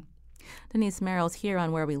right thing. Denise Merrill's here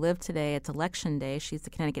on Where We Live today. It's Election Day. She's the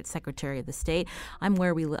Connecticut Secretary of the State. I'm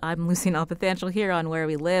Lucy Nalpathanchel here on Where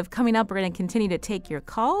We Live. Coming up, we're going to continue to take your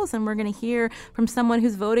calls, and we're going to hear from someone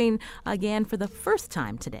who's voting again for the first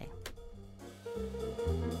time today.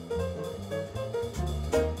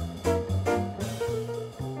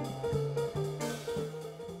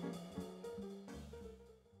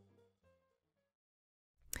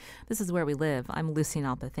 This is Where We Live. I'm Lucy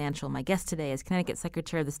Nalpathanchel. My guest today is Connecticut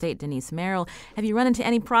Secretary of the State, Denise Merrill. Have you run into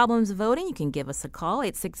any problems voting? You can give us a call,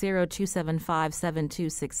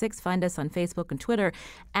 860-275-7266. Find us on Facebook and Twitter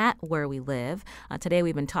at Where We Live. Today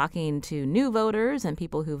we've been talking to new voters and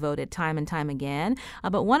people who voted time and time again.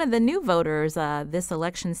 But one of the new voters this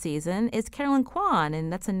election season is Carolyn Kwan,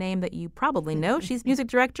 and that's a name that you probably know. She's music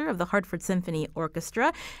director of the Hartford Symphony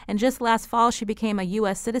Orchestra. And just last fall, she became a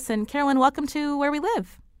U.S. citizen. Carolyn, welcome to Where We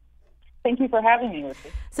Live. Thank you for having me,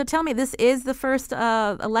 Lucy. So tell me, this is the first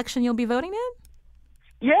election you'll be voting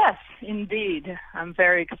in? Yes, indeed. I'm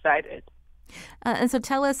very excited. And so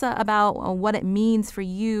tell us about what it means for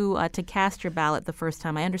you to cast your ballot the first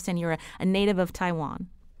time. I understand you're a native of Taiwan.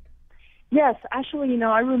 Yes, actually,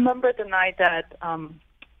 I remember the night that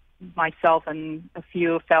myself and a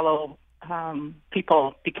few fellow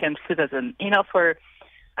people became citizens.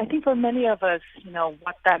 I think for many of us,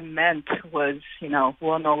 what that meant was,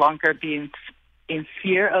 we'll no longer be in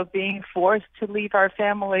fear of being forced to leave our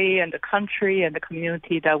family and the country and the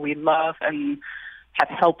community that we love and have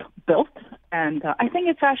helped build. And I think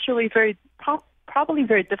it's actually probably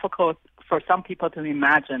very difficult for some people to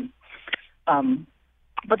imagine.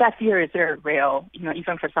 But that fear is very real,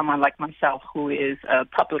 even for someone like myself who is a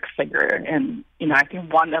public figure. And, I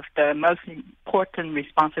think one of the most important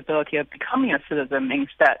responsibility of becoming a citizen means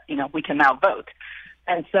that, we can now vote.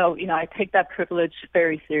 And so, I take that privilege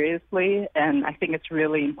very seriously, and I think it's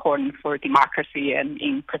really important for democracy and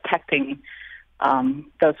in protecting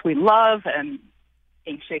those we love and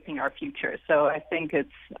in shaping our future. So I think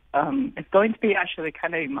it's going to be actually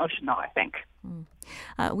kind of emotional, I think.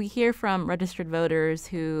 We hear from registered voters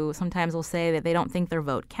who sometimes will say that they don't think their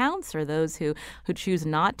vote counts, or those who choose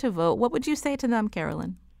not to vote. What would you say to them,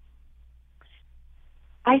 Carolyn?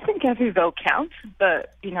 I think every vote counts,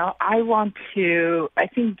 but, I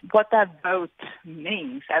think what that vote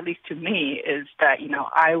means, at least to me, is that,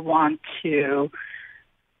 I want to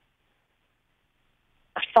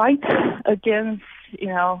fight against,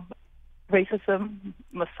 racism,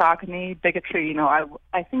 misogyny, bigotry.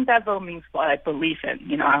 I think that vote means what I believe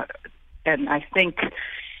in, and I think,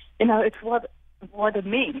 it's what it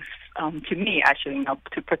means to me, actually,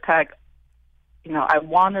 to protect, I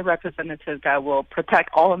want a representative that will protect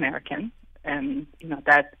all Americans, and,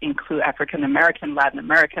 that include African American, Latin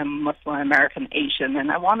American, Muslim American, Asian,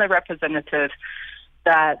 and I want a representative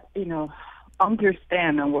that,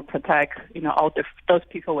 understand and will protect, all those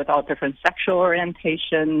people with all different sexual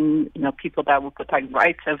orientation, people that will protect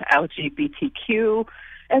rights of LGBTQ.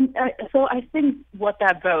 And so I think what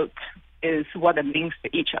that vote is what it means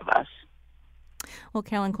to each of us. Well,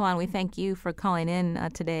 Carolyn Kwan, we thank you for calling in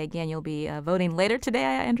today. Again, you'll be voting later today,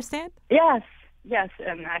 I understand? Yes.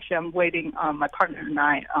 And actually I'm waiting. My partner and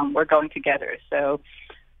I, we're going together. So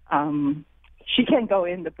she can't go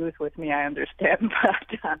in the booth with me, I understand,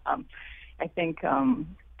 but I think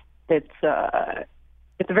it's a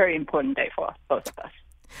very important day for both of us.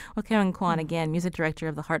 Well, Carolyn Kwan, again, music director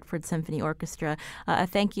of the Hartford Symphony Orchestra,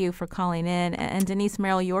 thank you for calling in. And Denise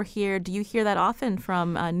Merrill, you're here. Do you hear that often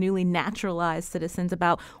from newly naturalized citizens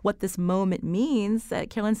about what this moment means?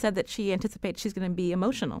 Carolyn said that she anticipates she's going to be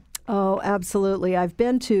emotional. Oh, absolutely. I've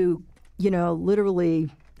been to, literally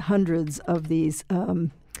hundreds of these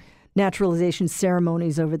naturalization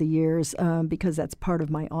ceremonies over the years because that's part of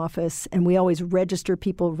my office. And we always register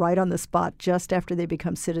people right on the spot just after they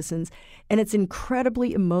become citizens. And it's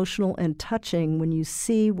incredibly emotional and touching when you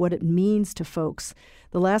see what it means to folks.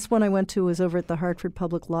 The last one I went to was over at the Hartford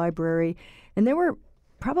Public Library, and there were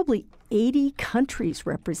probably 80 countries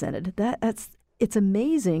represented. It's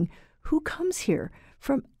amazing who comes here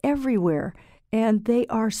from everywhere. And they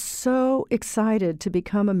are so excited to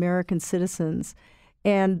become American citizens.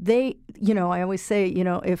 And they, I always say,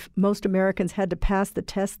 if most Americans had to pass the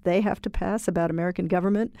test they have to pass about American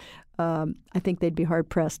government, I think they'd be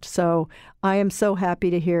hard-pressed. So I am so happy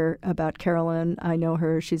to hear about Carolyn. I know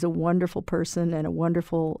her. She's a wonderful person and a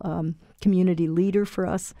wonderful community leader for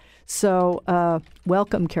us. So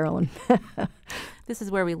welcome, Carolyn. This is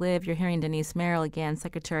Where We Live. You're hearing Denise Merrill again,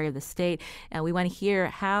 Secretary of the State. We want to hear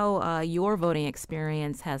how your voting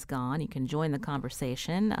experience has gone. You can join the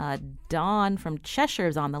conversation. Dawn from Cheshire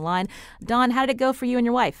is on the line. Dawn, how did it go for you and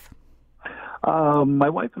your wife? My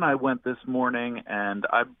wife and I went this morning, and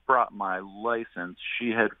I brought my license.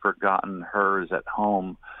 She had forgotten hers at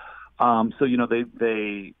home. So,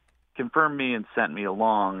 they confirmed me and sent me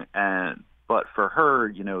along. But for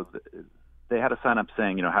her, they had a sign up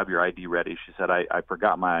saying, have your ID ready. She said, I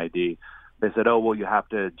forgot my ID. They said, oh, well, do you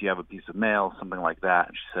have a piece of mail, something like that?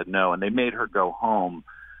 And she said, no. And they made her go home.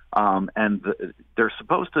 They're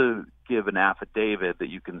supposed to give an affidavit that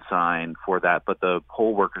you can sign for that, but the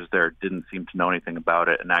poll workers there didn't seem to know anything about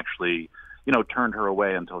it and actually, turned her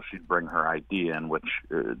away until she'd bring her ID in, which,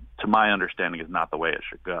 to my understanding, is not the way it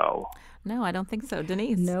should go. No, I don't think so.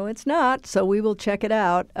 Denise? No, it's not. So we will check it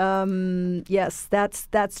out. Yes,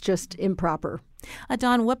 that's just improper.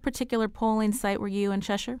 Don, what particular polling site were you in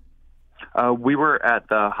Cheshire? We were at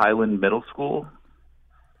the Highland Middle School.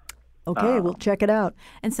 Okay, we'll check it out.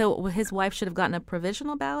 And so his wife should have gotten a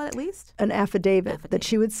provisional ballot at least? An affidavit that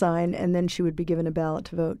she would sign, and then she would be given a ballot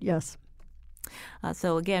to vote, yes.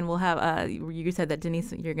 So again, we'll have, you said that,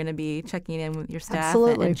 Denise, you're going to be checking in with your staff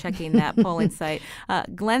and checking that polling site.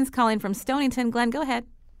 Glenn's calling from Stonington. Glenn, go ahead.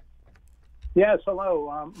 Yes,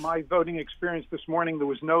 hello. My voting experience this morning, there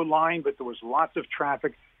was no line, but there was lots of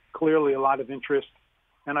traffic, clearly a lot of interest.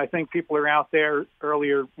 And I think people are out there.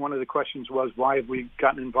 Earlier, one of the questions was, why have we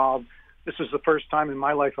gotten involved? This is the first time in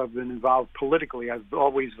my life I've been involved politically. I've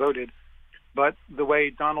always voted. But the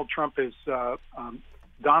way Donald Trump has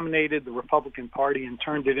dominated the Republican Party and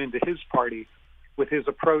turned it into his party with his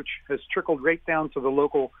approach has trickled right down to the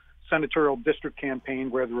local senatorial district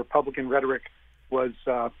campaign, where the Republican rhetoric was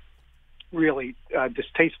really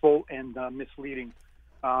distasteful and misleading.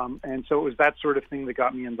 And so it was that sort of thing that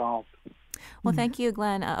got me involved. Well, thank you,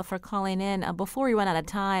 Glenn, for calling in. Before we run out of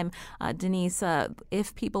time, Denise,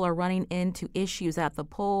 if people are running into issues at the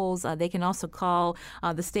polls, they can also call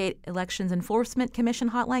the State Elections Enforcement Commission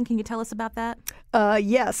hotline. Can you tell us about that?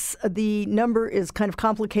 Yes, the number is kind of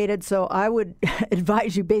complicated, so I would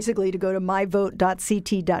advise you basically to go to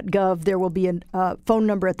myvote.ct.gov. There will be a phone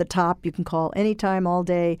number at the top. You can call anytime, all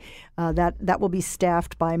day. That will be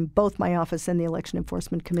staffed by both my office and the Election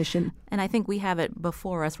Enforcement Commission. And I think we have it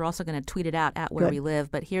before us. We're also going to tweet it out at Where We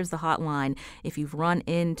Live. But here's the hotline. If you've run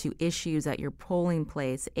into issues at your polling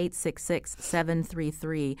place,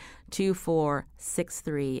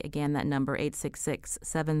 866-733-2463. Again, that number,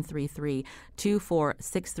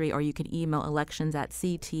 866-733-2463. Or you can email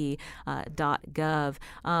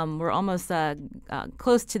elections@ct.gov. We're almost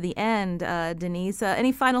close to the end. Denise,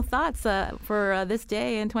 any final thoughts for this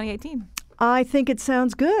day in 2018? I think it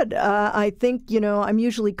sounds good. I think, I'm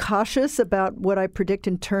usually cautious about what I predict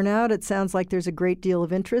in turnout. It sounds like there's a great deal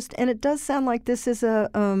of interest. And it does sound like this is a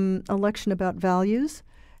election about values.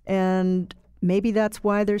 And maybe that's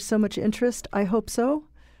why there's so much interest. I hope so.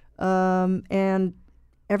 And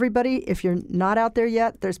everybody, if you're not out there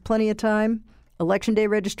yet, there's plenty of time. Election Day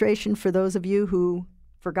registration for those of you who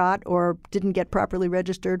forgot or didn't get properly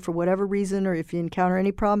registered for whatever reason, or if you encounter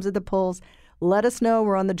any problems at the polls, let us know.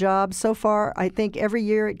 We're on the job. So far, I think every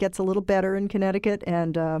year it gets a little better in Connecticut,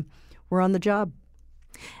 and we're on the job.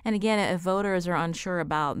 And again, if voters are unsure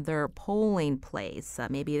about their polling place,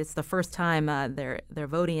 maybe it's the first time they're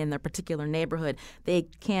voting in their particular neighborhood, they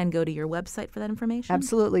can go to your website for that information?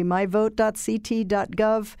 Absolutely.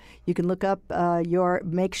 myvote.ct.gov. You can look up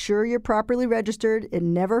make sure you're properly registered. It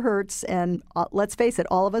never hurts. And let's face it,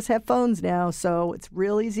 all of us have phones now, so it's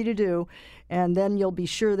real easy to do. And then you'll be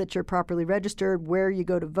sure that you're properly registered, where you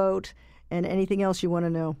go to vote, and anything else you want to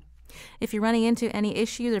know. If you're running into any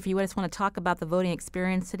issues, or if you just want to talk about the voting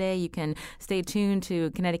experience today, you can stay tuned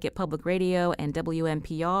to Connecticut Public Radio and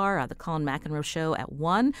WNPR, the Colin McEnroe Show at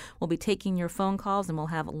 1. We'll be taking your phone calls, and we'll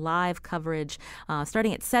have live coverage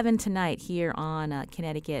starting at 7 tonight here on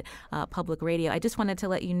Connecticut Public Radio. I just wanted to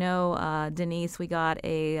let you know, Denise, we got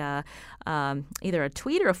either a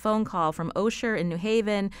tweet or a phone call from Osher in New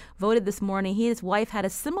Haven. Voted this morning. He and his wife had a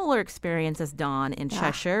similar experience as Dawn in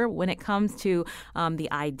Cheshire when it comes to the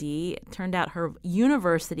ID. It turned out her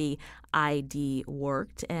university ID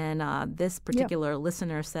worked, and this particular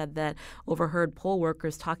listener said that overheard poll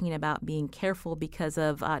workers talking about being careful because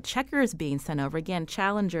of checkers being sent over. Again,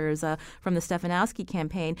 challengers from the Stefanowski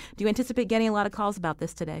campaign. Do you anticipate getting a lot of calls about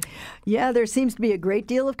this today? Yeah, there seems to be a great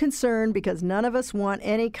deal of concern because none of us want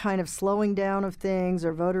any kind of slowing down of things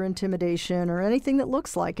or voter intimidation or anything that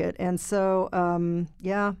looks like it. And so,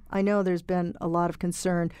 I know there's been a lot of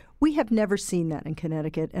concern. We have never seen that in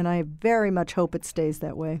Connecticut, and I very much hope it stays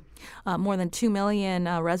that way. More than 2 million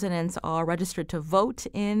residents are registered to vote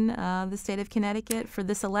in the state of Connecticut for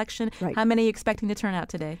this election. Right. How many are you expecting to turn out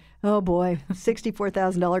today? Oh, boy.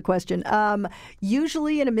 $64,000 question.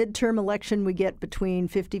 Usually in a midterm election, we get between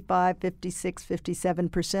 55, 56,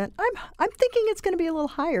 57%. I'm thinking it's going to be a little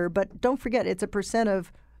higher, but don't forget, it's a percent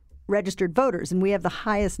of registered voters, and we have the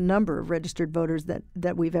highest number of registered voters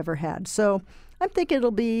that we've ever had. So I'm thinking it'll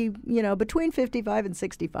be, between 55 and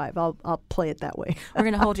 65. I'll play it that way. We're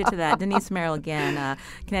going to hold you to that. Denise Merrill again,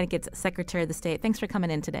 Connecticut's Secretary of the State. Thanks for coming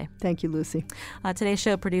in today. Thank you, Lucy. Today's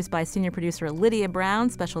show produced by senior producer Lydia Brown.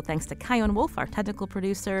 Special thanks to Kyone Wolf, our technical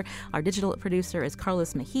producer. Our digital producer is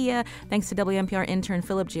Carlos Mejia. Thanks to WNPR intern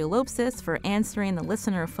Philip Giolopsis for answering the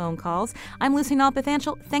listener phone calls. I'm Lucy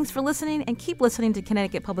Nalpathanchel. Thanks for listening, and keep listening to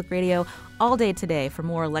Connecticut Public Radio all day today for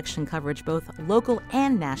more election coverage, both local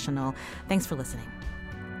and national. Thanks for listening.